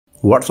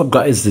What's up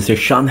guys, this is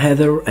Shan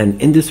Heather,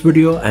 and in this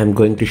video I'm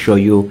going to show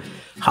you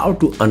how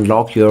to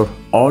unlock your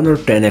Honor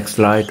 10X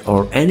Lite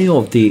or any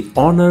of the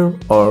Honor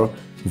or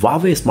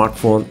Huawei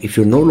smartphone if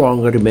you no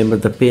longer remember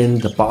the PIN,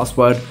 the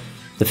password,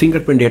 the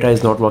fingerprint data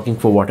is not working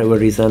for whatever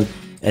reason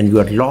and you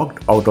are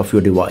locked out of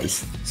your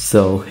device.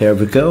 So here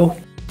we go.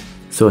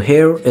 So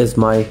here is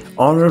my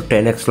Honor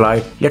 10X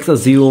Lite. Let's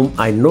assume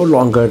I no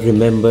longer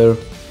remember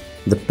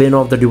the PIN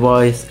of the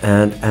device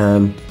and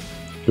am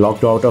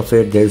locked out of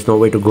it. There is no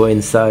way to go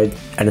inside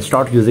and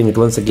start using it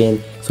once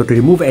again. So to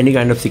remove any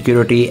kind of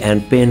security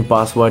and PIN,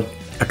 password,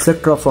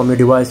 etc. from your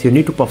device, you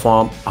need to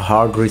perform a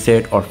hard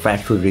reset or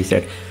factory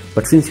reset.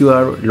 But since you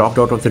are locked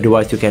out of the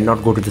device, you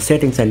cannot go to the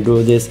settings and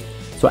do this.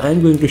 So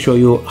I'm going to show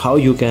you how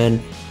you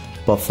can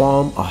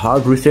perform a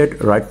hard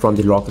reset right from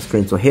the lock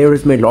screen. So here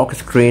is my lock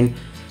screen,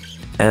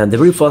 and the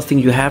very first thing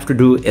you have to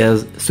do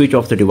is switch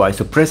off the device.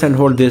 So press and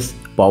hold this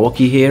power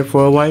key here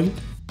for a while.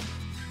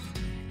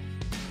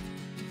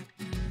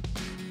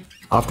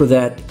 After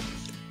that,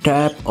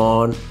 tap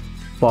on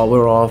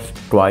power off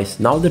twice.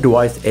 Now the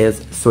device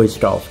is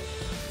switched off.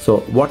 So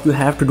what you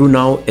have to do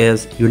now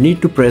is you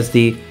need to press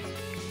the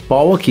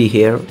power key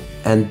here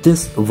and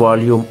this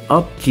volume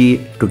up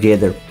key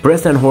together.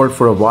 Press and hold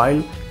for a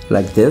while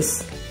like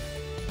this.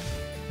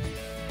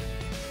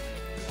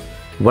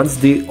 Once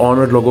the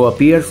Honor logo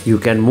appears, you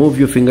can move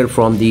your finger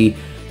from the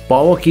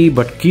power key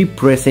but keep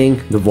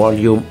pressing the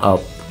volume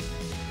up.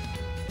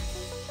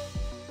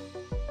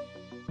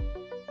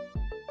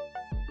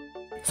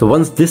 So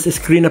once this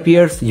screen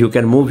appears, you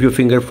can move your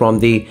finger from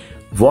the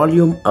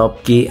volume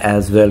up key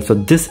as well. So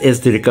this is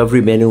the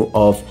recovery menu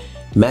of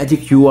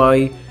Magic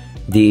UI,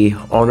 the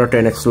Honor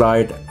 10X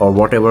Lite or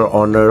whatever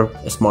Honor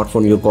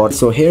smartphone you got.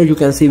 So here you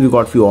can see we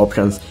got few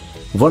options.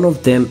 One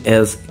of them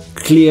is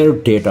clear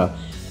data.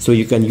 So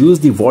you can use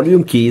the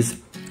volume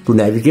keys to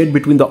navigate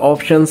between the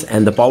options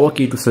and the power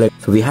key to select.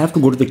 So we have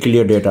to go to the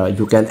clear data.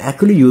 You can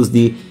actually use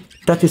the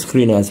touch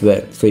screen as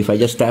well. So if I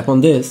just tap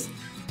on this,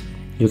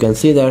 you can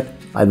see that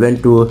I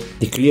went to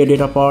the clear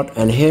data part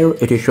and here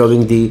it is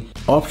showing the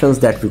options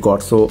that we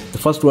got. So the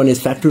first one is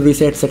factory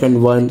reset,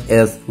 second one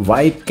is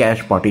wipe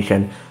cache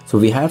partition. So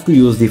we have to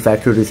use the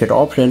factory reset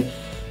option.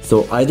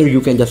 So either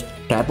you can just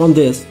tap on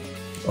this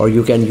or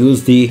you can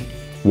use the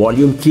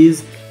volume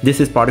keys. This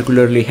is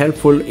particularly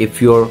helpful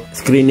if your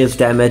screen is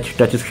damaged,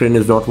 touch screen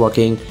is not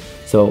working.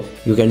 So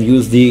you can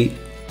use the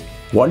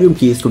volume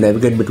keys to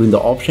navigate between the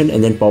option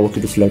and then power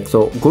key to select.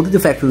 So go to the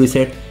factory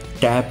reset,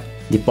 tap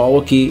the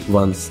power key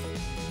once.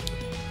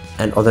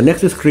 And on the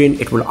next screen,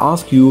 it will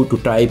ask you to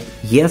type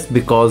yes,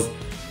 because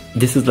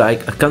this is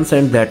like a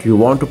consent that you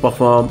want to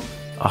perform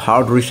a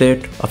hard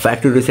reset, a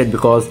factory reset,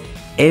 because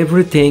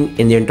everything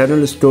in the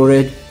internal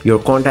storage, your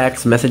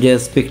contacts,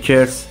 messages,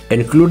 pictures,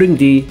 including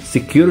the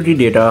security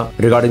data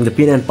regarding the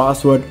PIN and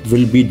password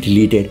will be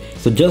deleted.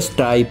 So just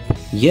type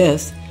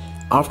yes.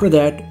 After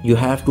that, you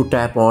have to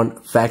tap on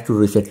factory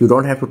reset. You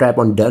don't have to tap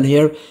on done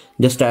here,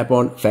 just tap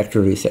on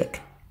factory reset.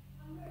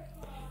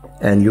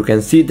 And you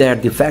can see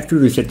that the factory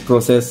reset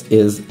process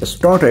is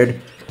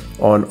started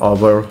on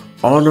our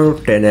Honor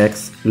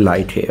 10X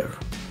Lite here.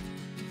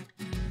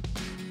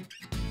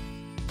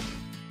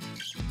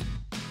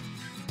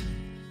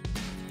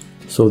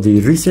 So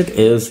the reset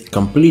is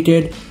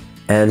completed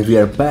and we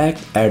are back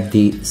at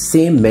the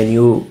same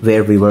menu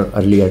where we were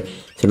earlier.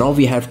 So now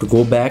we have to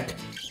go back,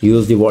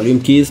 use the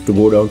volume keys to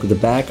go down to the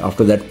back.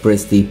 After that,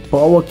 press the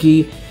power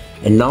key,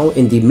 and now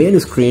in the main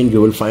screen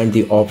you will find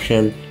the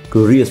option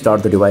to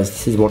restart the device.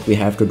 This is what we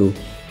have to do.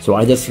 So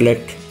I just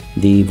select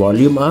the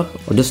volume up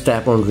or just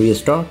tap on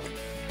restart.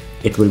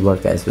 It will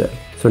work as well.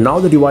 So now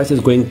the device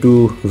is going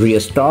to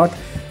restart.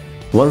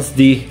 Once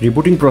the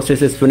rebooting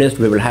process is finished,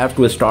 we will have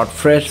to start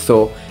fresh.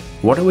 So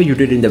whatever you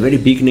did in the very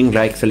beginning,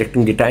 like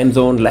selecting the time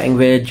zone,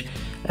 language,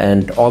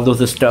 and all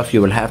those stuff,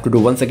 you will have to do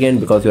once again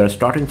because you are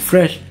starting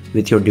fresh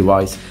with your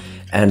device.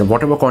 And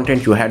whatever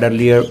content you had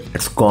earlier,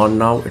 it's gone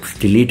now, it's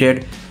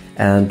deleted.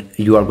 And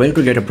you are going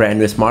to get a brand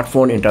new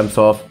smartphone in terms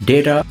of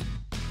data.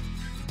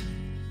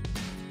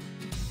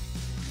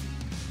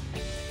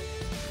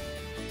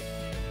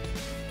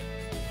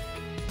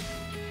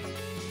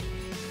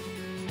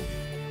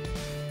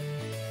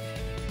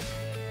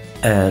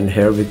 And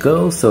here we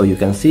go. So you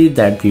can see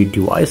that the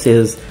device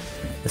is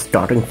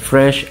starting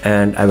fresh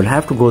and I will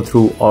have to go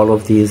through all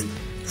of these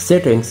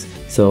settings.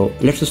 So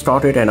let's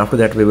start it, and after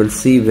that we will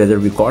see whether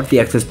we got the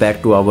access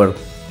back to our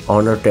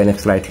Honor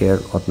 10X Lite here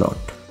or not.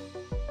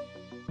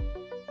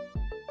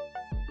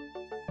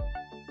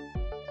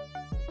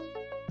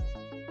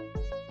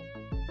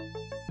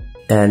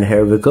 And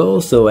here we go.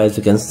 So as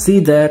you can see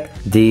that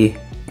the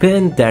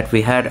PIN that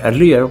we had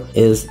earlier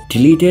is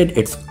deleted.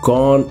 It's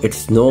gone.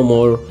 It's no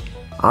more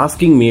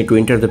asking me to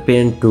enter the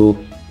PIN to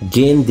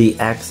gain the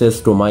access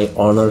to my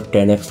Honor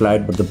 10X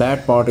Lite. But the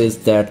bad part is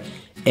that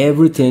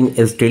everything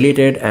is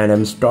deleted and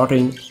I'm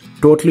starting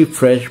totally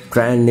fresh,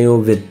 brand new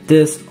with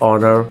this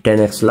Honor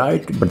 10X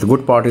Lite. But the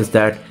good part is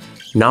that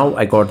now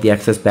I got the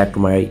access back to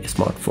my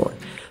smartphone.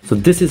 So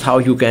this is how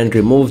you can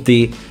remove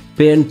the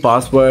PIN,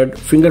 password,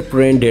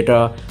 fingerprint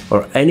data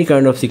or any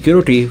kind of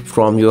security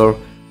from your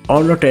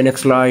Honor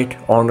 10X Lite,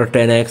 Honor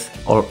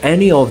 10X or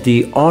any of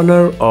the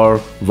Honor or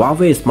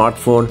Huawei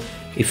smartphone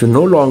if you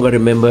no longer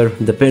remember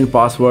the PIN,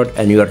 password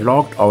and you are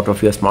locked out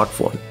of your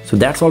smartphone. So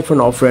that's all for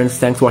now friends.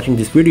 Thanks for watching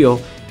this video.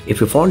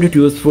 If you found it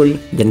useful,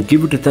 then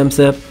give it a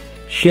thumbs up,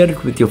 share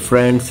it with your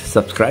friends,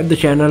 subscribe the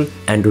channel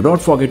and do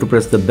not forget to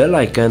press the bell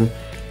icon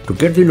to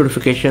get the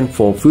notification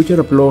for future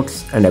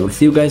uploads, and I will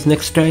see you guys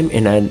next time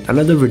in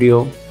another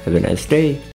video. Have a nice day.